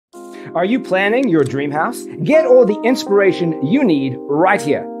Are you planning your dream house? Get all the inspiration you need right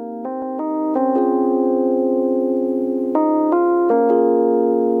here.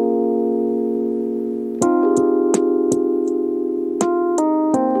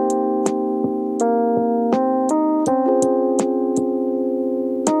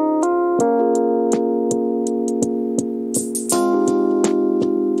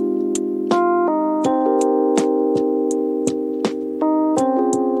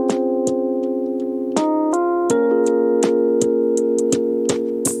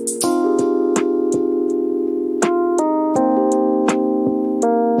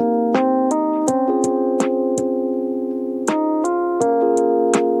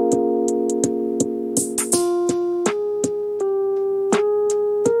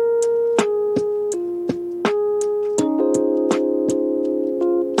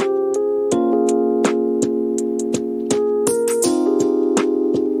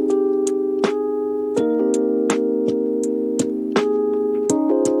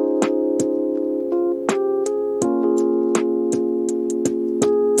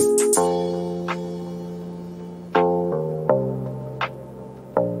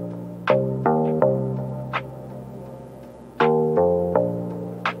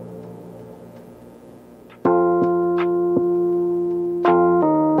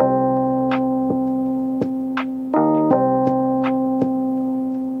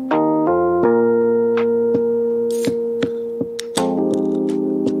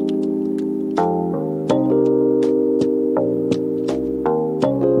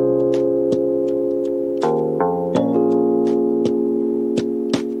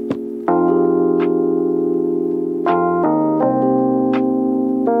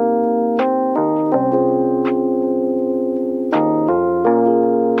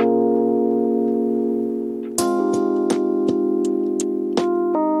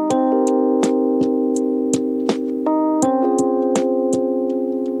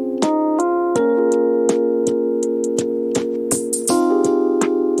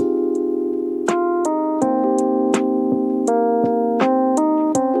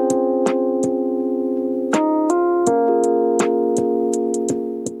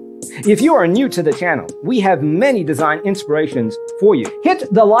 If you are new to the channel, we have many design inspirations for you.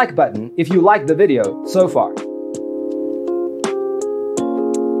 Hit the like button if you like the video so far.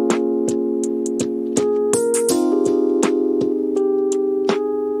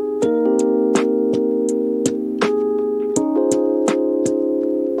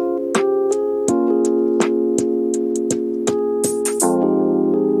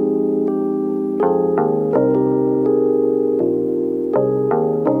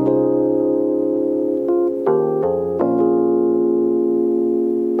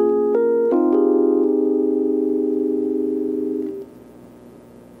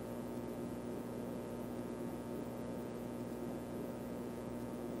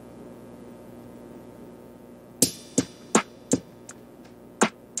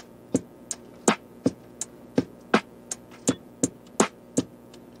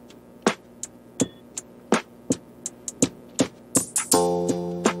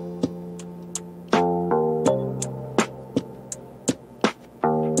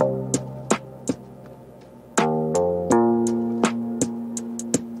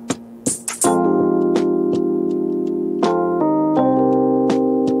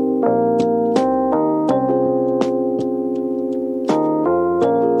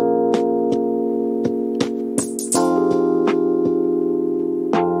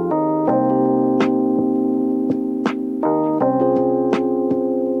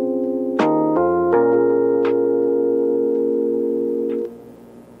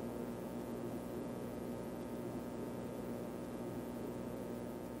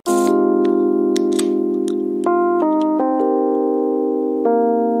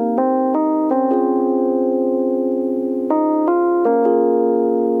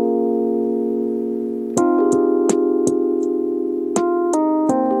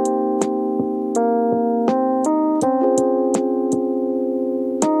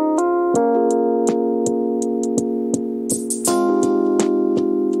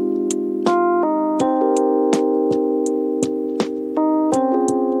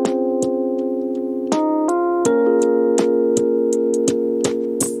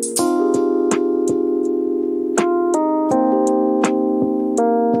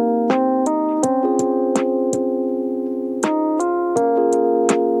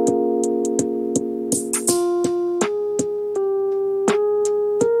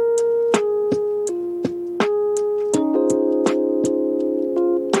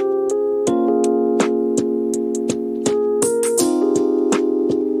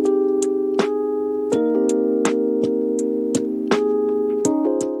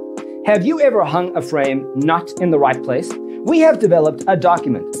 Have you ever hung a frame not in the right place? We have developed a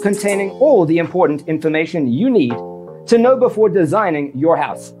document containing all the important information you need to know before designing your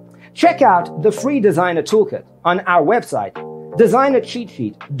house. Check out the free designer toolkit on our website,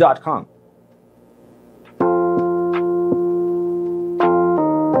 designercheatsheet.com.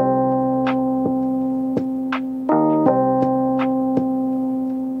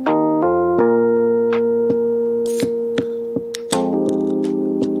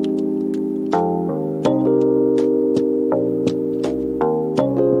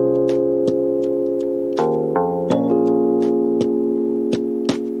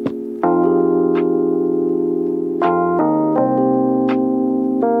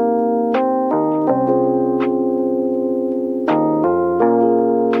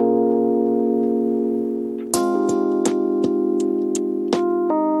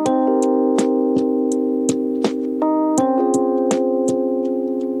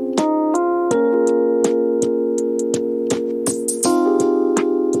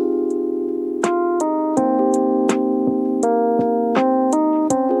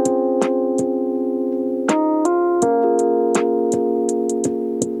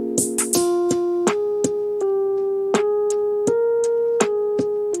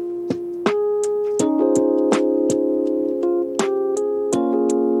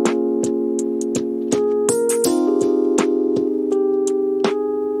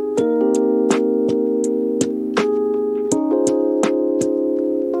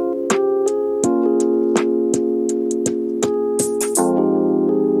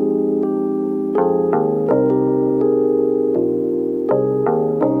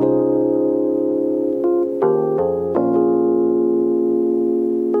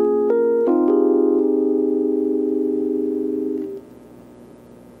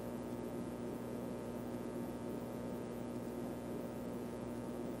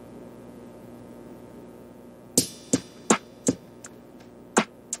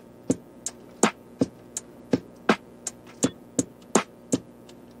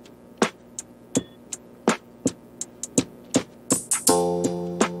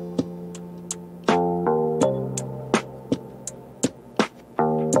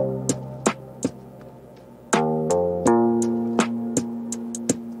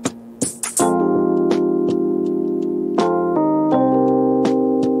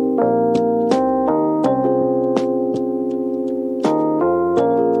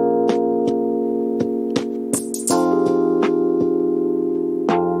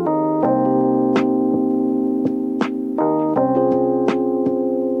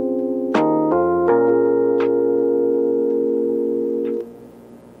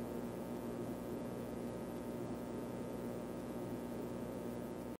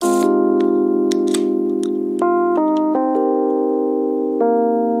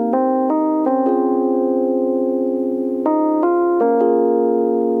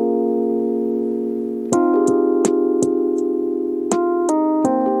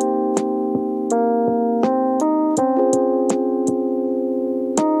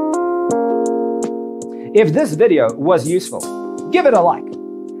 If this video was useful, give it a like.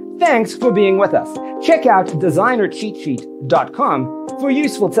 Thanks for being with us. Check out designercheatsheet.com for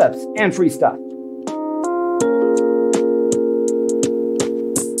useful tips and free stuff.